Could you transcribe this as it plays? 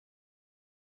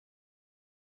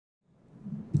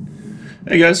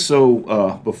Hey guys,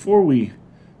 so before we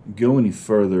go any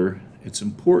further, it's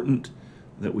important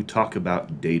that we talk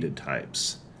about data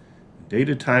types.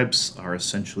 Data types are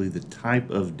essentially the type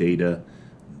of data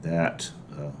that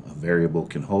a variable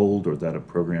can hold or that a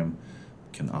program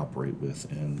can operate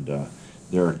with. And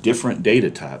there are different data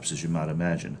types, as you might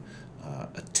imagine.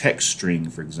 A text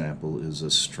string, for example, is a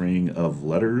string of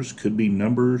letters, could be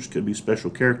numbers, could be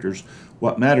special characters.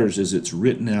 What matters is it's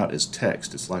written out as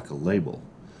text. It's like a label.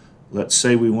 Let's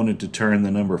say we wanted to turn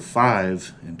the number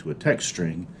 5 into a text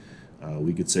string.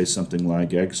 We could say something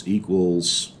like x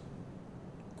equals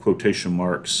quotation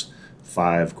marks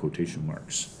 5 quotation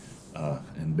marks.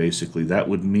 And basically that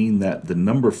would mean that the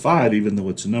number 5, even though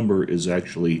it's a number, is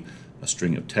actually a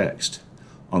string of text.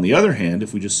 On the other hand,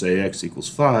 if we just say x equals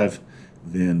 5,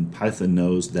 then Python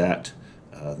knows that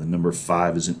the number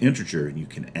 5 is an integer and you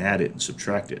can add it and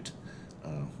subtract it.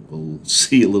 We'll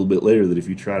see a little bit later that if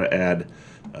you try to add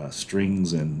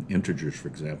strings and integers, for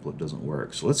example, it doesn't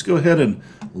work. So let's go ahead and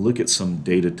look at some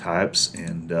data types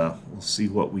and we'll see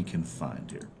what we can find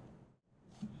here.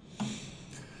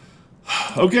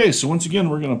 Okay, so once again,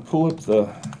 we're going to pull up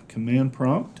the command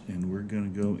prompt and we're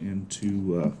going to go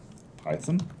into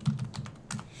Python.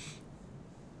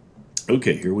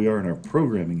 Okay, here we are in our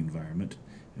programming environment.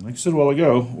 And like I said a while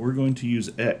ago, we're going to use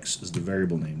x as the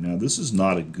variable name. Now, this is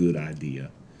not a good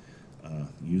idea.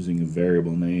 Using a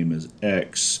variable name as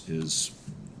x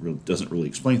doesn't really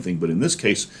explain things, but in this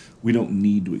case, we don't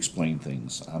need to explain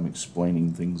things. I'm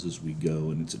explaining things as we go,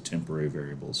 and it's a temporary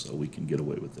variable, so we can get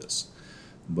away with this.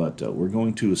 But we're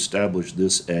going to establish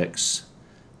this x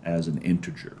as an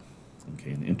integer.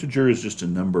 Okay, an integer is just a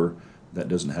number that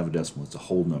doesn't have a decimal. It's a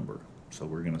whole number. So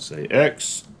we're going to say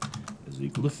x is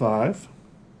equal to 5.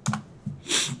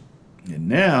 And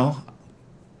now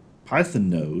Python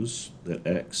knows that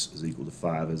x is equal to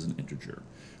 5 as an integer.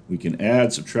 We can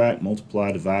add, subtract,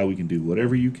 multiply, divide. We can do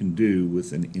whatever you can do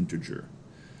with an integer.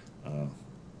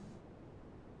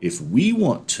 If we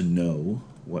want to know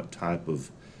what type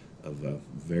of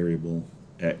variable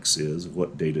x is,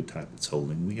 what data type it's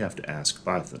holding, we have to ask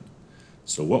Python.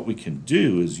 So what we can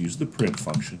do is use the print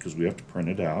function because we have to print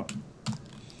it out.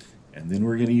 And then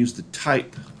we're going to use the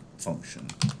type function.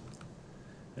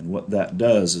 And what that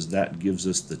does is that gives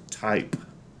us the type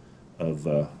of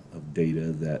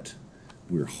data that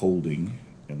we're holding,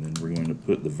 and then we're going to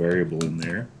put the variable in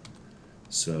there.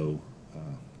 So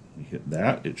we hit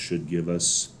that, it should give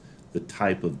us the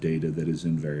type of data that is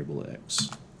in variable x.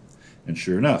 And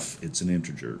sure enough, it's an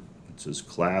integer. It says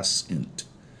class int.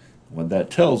 What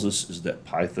that tells us is that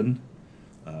Python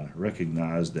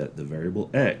recognized that the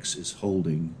variable x is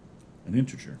holding an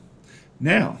integer.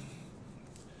 Now,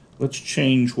 let's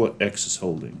change what x is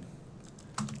holding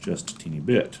just a teeny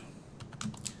bit.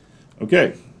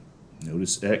 Okay,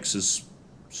 notice x is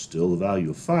still the value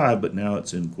of 5, but now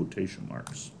it's in quotation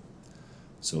marks.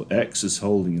 So x is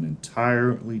holding an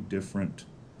entirely different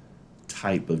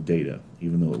type of data.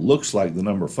 Even though it looks like the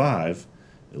number 5,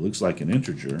 it looks like an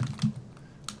integer.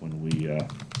 When we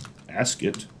ask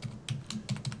it,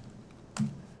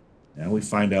 now we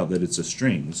find out that it's a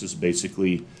string. This is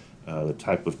basically the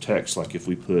type of text, like if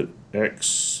we put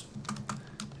x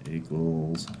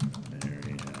equals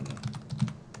Mariana.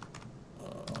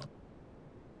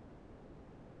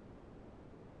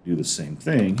 Do the same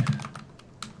thing.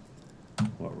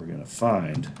 What we're going to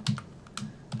find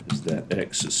is that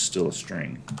x is still a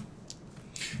string.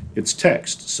 It's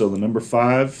text, so the number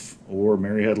 5 or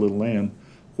Mary Had a Little Lamb,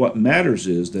 what matters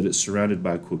is that it's surrounded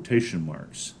by quotation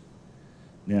marks.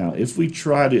 Now, if we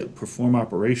try to perform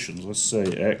operations, let's say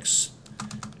x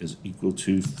is equal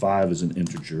to 5 as an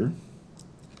integer,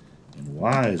 and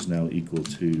y is now equal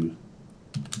to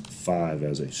 5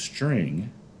 as a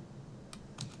string,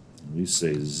 and we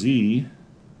say z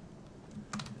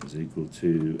is equal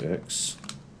to x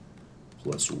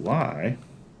plus y,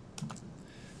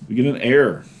 we get an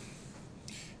error.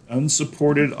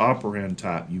 Unsupported operand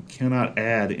type. You cannot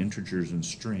add integers and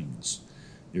strings.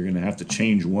 You're going to have to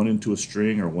change one into a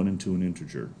string or one into an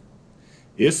integer.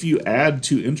 If you add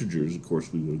 2 integers, of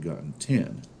course, we would have gotten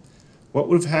 10. What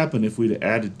would have happened if we'd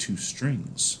added 2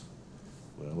 strings?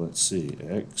 Well, let's see.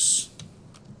 X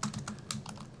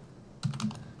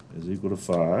is equal to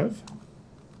 5.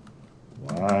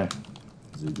 Y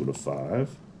is equal to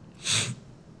 5.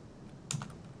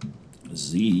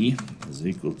 Z is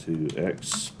equal to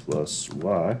x plus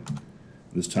y.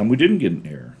 This time we didn't get an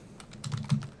error.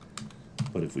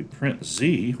 But if we print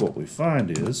z, what we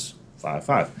find is 5,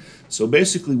 5. So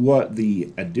basically what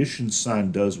the addition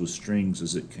sign does with strings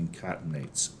is it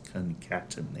concatenates.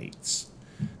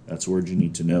 That's a word you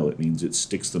need to know. It means it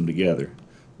sticks them together.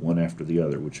 one after the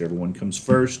other, whichever one comes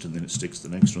first, and then it sticks the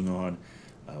next one on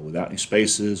without any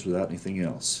spaces, without anything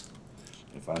else.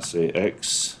 If I say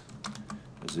x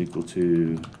is equal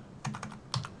to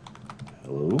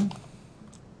hello,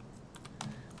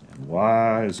 and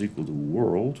y is equal to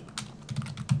world,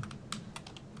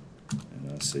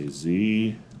 and I say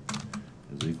z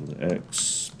is equal to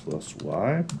x plus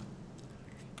y,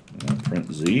 and I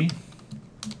print z,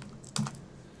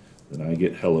 then I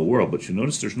get hello world. But you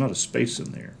notice there's not a space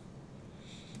in there.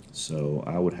 So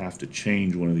I would have to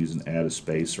change one of these and add a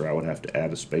space, or I would have to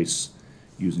add a space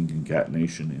using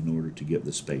concatenation in order to get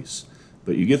the space.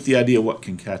 But you get the idea what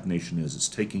concatenation is. It's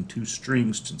taking two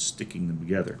strings and sticking them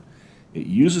together. It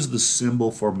uses the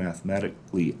symbol for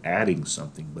mathematically adding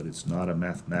something, but it's not a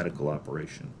mathematical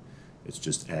operation. It's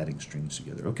just adding strings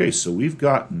together. Okay, so we've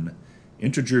gotten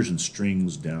integers and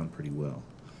strings down pretty well.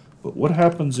 But what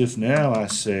happens if now I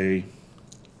say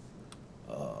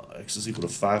x is equal to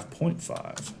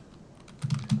 5.5,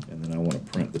 and then I want to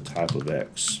print the type of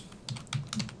x?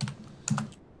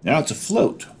 Now it's a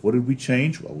float. What did we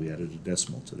change? Well, we added a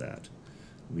decimal to that.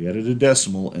 We added a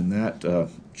decimal, and that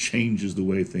changes the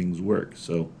way things work.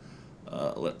 So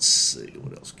let's see,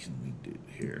 what else can we do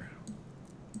here?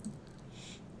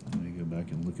 Let me go back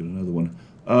and look at another one.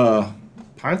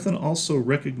 Python also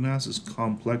recognizes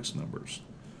complex numbers.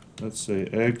 Let's say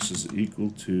x is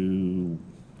equal to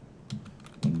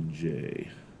 1j.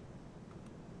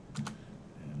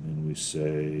 And then we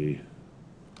say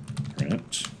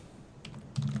print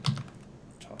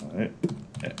type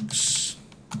x.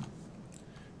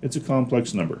 It's a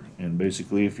complex number, and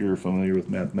basically if you're familiar with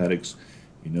mathematics,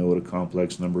 you know what a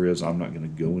complex number is. I'm not going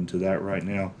to go into that right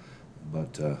now,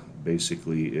 but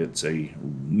basically it's a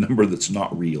number that's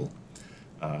not real.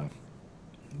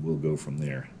 We'll go from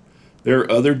there. There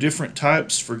are other different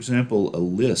types. For example, a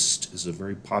list is a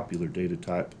very popular data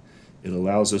type. It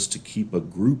allows us to keep a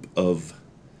group of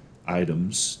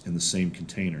items in the same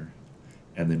container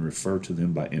and then refer to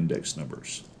them by index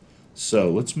numbers. So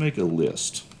let's make a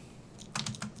list.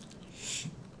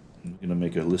 I'm going to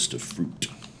make a list of fruit.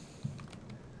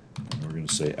 And we're going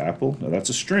to say apple. Now that's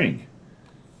a string.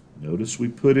 Notice we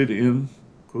put it in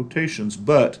quotations,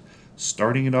 but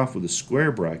starting it off with a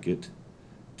square bracket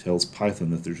tells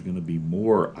Python that there's going to be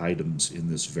more items in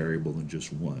this variable than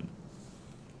just one.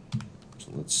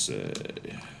 So let's say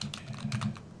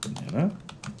banana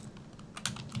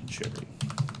and cherry.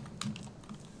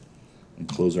 And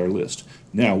close our list.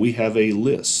 Now we have a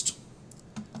list.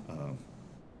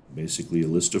 Basically a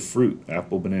list of fruit,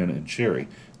 apple, banana, and cherry.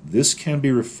 This can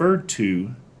be referred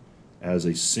to as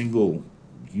a single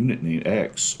unit name,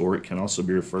 x, or it can also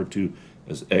be referred to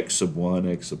as x sub 1,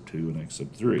 x sub 2, and x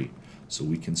sub 3. So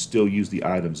we can still use the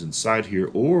items inside here,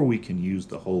 or we can use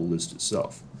the whole list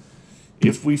itself.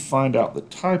 If we find out the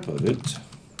type of it,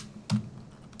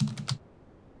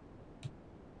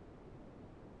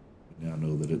 we now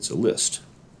know that it's a list.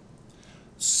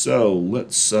 So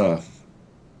let's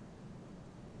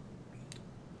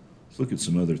look at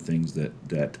some other things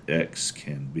that x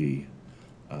can be.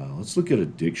 Let's look at a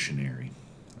dictionary.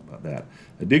 How about that?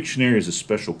 A dictionary is a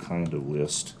special kind of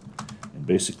list. And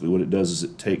basically what it does is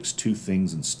it takes two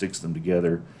things and sticks them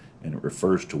together, and it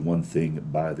refers to one thing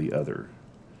by the other.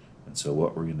 And so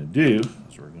what we're going to do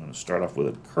is we're going to start off with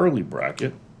a curly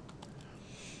bracket,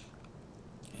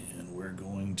 and we're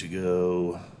going to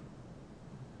go,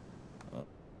 let's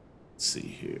see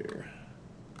here,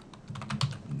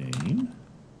 name.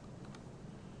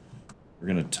 We're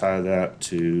going to tie that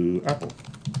to apple.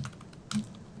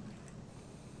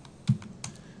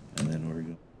 And then we're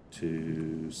going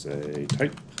to say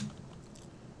type.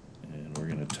 And we're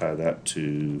going to tie that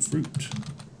to fruit.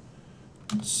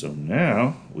 So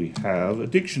now we have a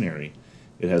dictionary.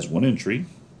 It has one entry.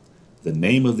 The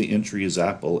name of the entry is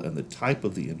apple, and the type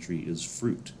of the entry is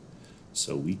fruit.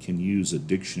 So we can use a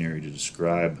dictionary to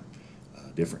describe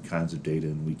different kinds of data,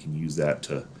 and we can use that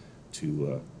to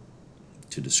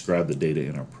describe the data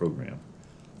in our program.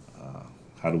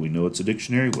 How do we know it's a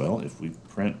dictionary? Well, if we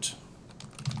print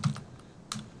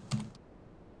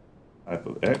type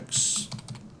of x,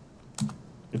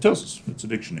 it tells us it's a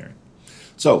dictionary.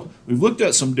 So we've looked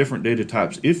at some different data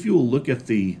types. If you'll look at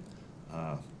the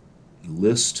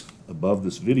list above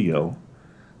this video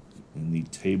in the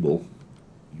table,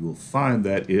 you will find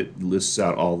that it lists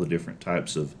out all the different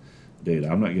types of data.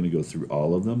 I'm not going to go through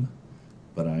all of them,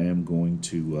 but I am going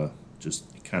to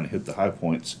just kind of hit the high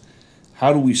points.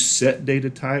 How do we set data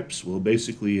types? Well,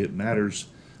 basically it matters.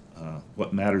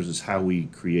 What matters is how we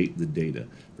create the data.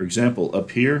 For example,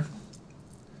 up here,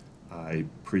 I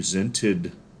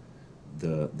presented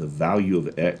the value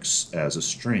of x as a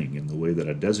string, and the way that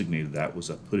I designated that was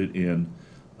I put it in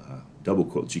double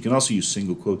quotes. You can also use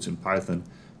single quotes in Python,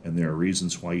 and there are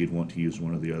reasons why you'd want to use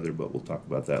one or the other, but we'll talk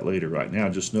about that later. Right now,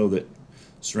 just know that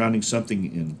surrounding something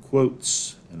in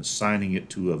quotes and assigning it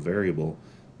to a variable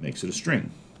makes it a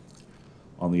string.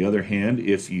 On the other hand,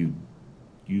 if you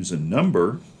use a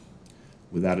number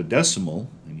without a decimal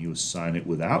and you assign it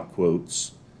without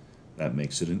quotes, that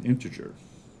makes it an integer.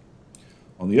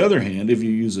 On the other hand, if you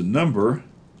use a number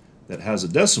that has a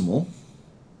decimal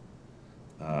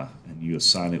and you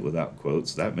assign it without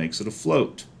quotes, that makes it a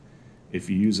float. If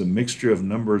you use a mixture of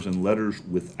numbers and letters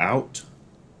without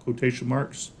quotation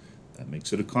marks, that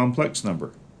makes it a complex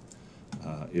number.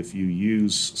 If you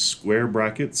use square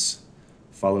brackets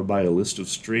followed by a list of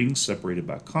strings separated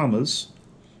by commas,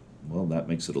 well, that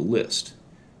makes it a list.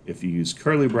 If you use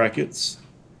curly brackets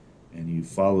and you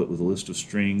follow it with a list of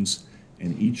strings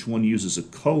and each one uses a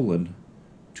colon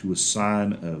to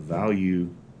assign a value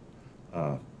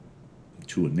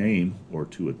to a name or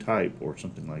to a type or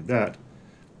something like that,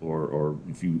 or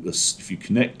if you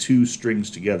connect two strings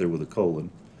together with a colon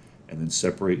and then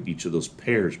separate each of those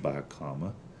pairs by a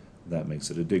comma, that makes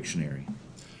it a dictionary.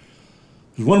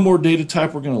 There's one more data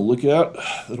type we're going to look at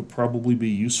that'll probably be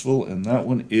useful, and that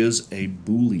one is a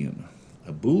Boolean.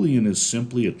 A Boolean is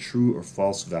simply a true or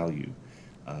false value.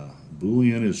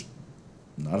 Boolean is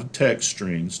not a text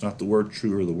string. It's not the word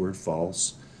true or the word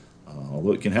false.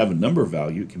 Although it can have a number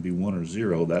value, it can be 1 or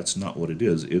 0, that's not what it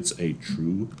is. It's a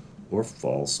true or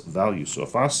false value. So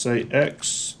if I say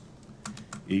x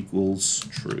equals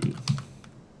true,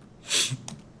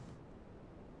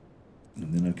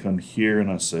 and then I come here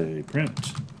and I say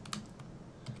print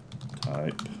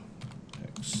type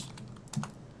x,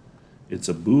 it's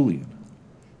a Boolean.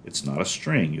 It's not a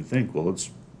string. You think, well, it's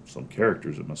some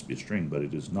characters, it must be a string, but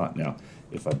it is not. Now,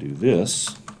 if I do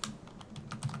this,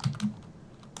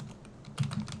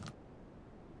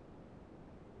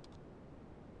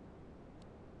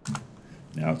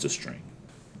 now it's a string.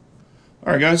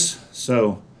 All right, guys,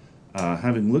 so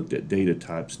having looked at data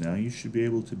types now, you should be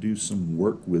able to do some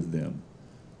work with them.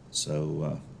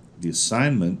 So the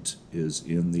assignment is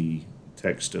in the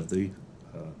text of the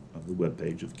web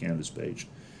page, of the Canvas page.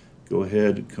 Go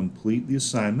ahead, complete the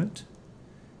assignment,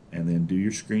 and then do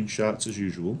your screenshots as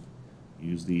usual.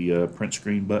 Use the print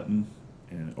screen button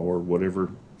or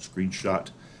whatever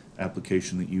screenshot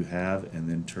application that you have, and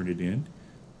then turn it in,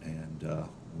 and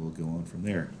we'll go on from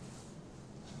there.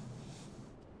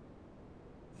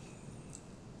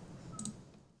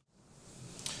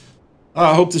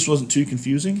 I hope this wasn't too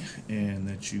confusing and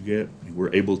that you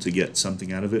were able to get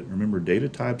something out of it. Remember, data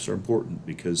types are important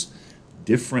because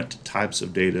different types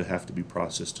of data have to be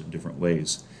processed in different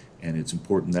ways, and it's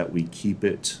important that we keep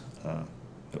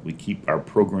our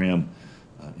program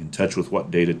in touch with what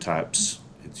data types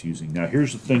it's using. Now,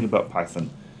 here's the thing about Python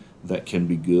that can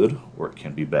be good or it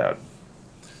can be bad.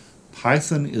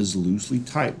 Python is loosely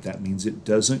typed. That means it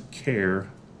doesn't care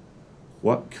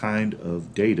what kind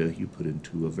of data you put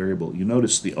into a variable. You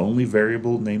notice the only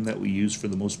variable name that we used for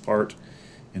the most part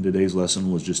in today's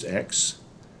lesson was just x,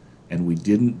 and we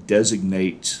didn't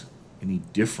designate any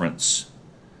difference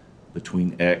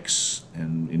between x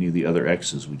and any of the other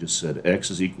x's. We just said x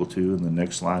is equal to, and the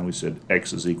next line we said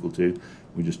x is equal to.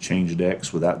 We just changed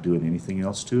x without doing anything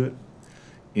else to it.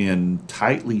 In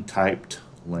tightly typed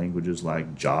languages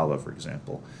like Java, for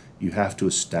example, you have to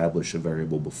establish a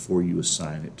variable before you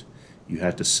assign it. You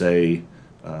have to say,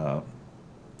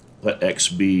 let x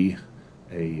be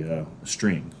a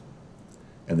string.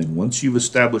 And then once you've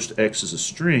established x as a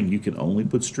string, you can only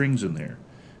put strings in there.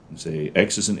 And say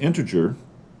x is an integer,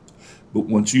 but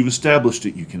once you've established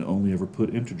it, you can only ever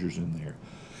put integers in there.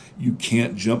 You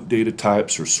can't jump data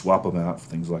types or swap them out,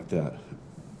 things like that.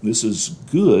 This is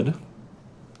good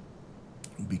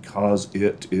because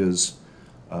it is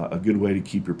a good way to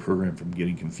keep your program from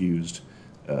getting confused.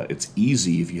 It's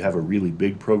easy if you have a really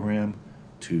big program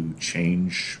to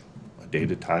change a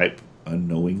data type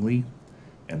unknowingly,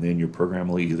 and then your program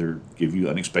will either give you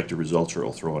unexpected results or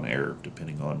it'll throw an error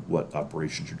depending on what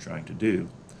operations you're trying to do.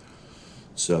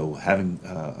 So having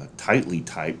a tightly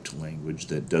typed language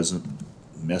that doesn't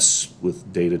mess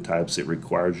with data types, it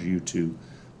requires you to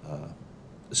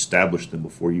establish them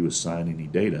before you assign any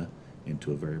data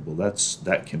into a variable.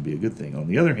 That can be a good thing. On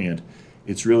the other hand,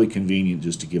 it's really convenient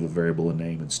just to give a variable a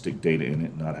name and stick data in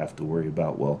it and not have to worry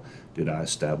about, well, did I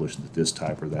establish this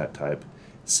type or that type?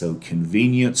 So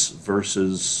convenience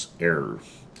versus error.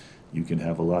 You can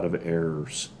have a lot of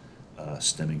errors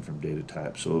stemming from data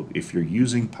types. So if you're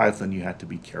using Python, you have to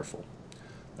be careful.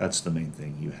 That's the main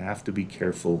thing. You have to be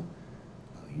careful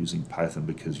using Python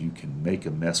because you can make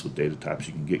a mess with data types.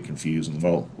 You can get confused, and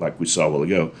well, like we saw a while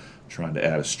ago, trying to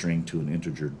add a string to an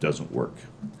integer doesn't work.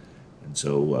 And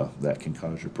so that can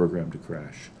cause your program to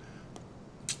crash.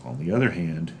 On the other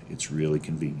hand, it's really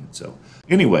convenient. So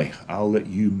anyway, I'll let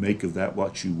you make of that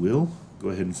what you will. Go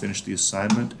ahead and finish the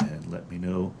assignment and let me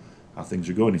know how things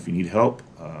are going. If you need help,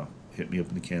 hit me up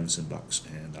in the Canvas inbox,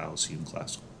 and I'll see you in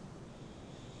class.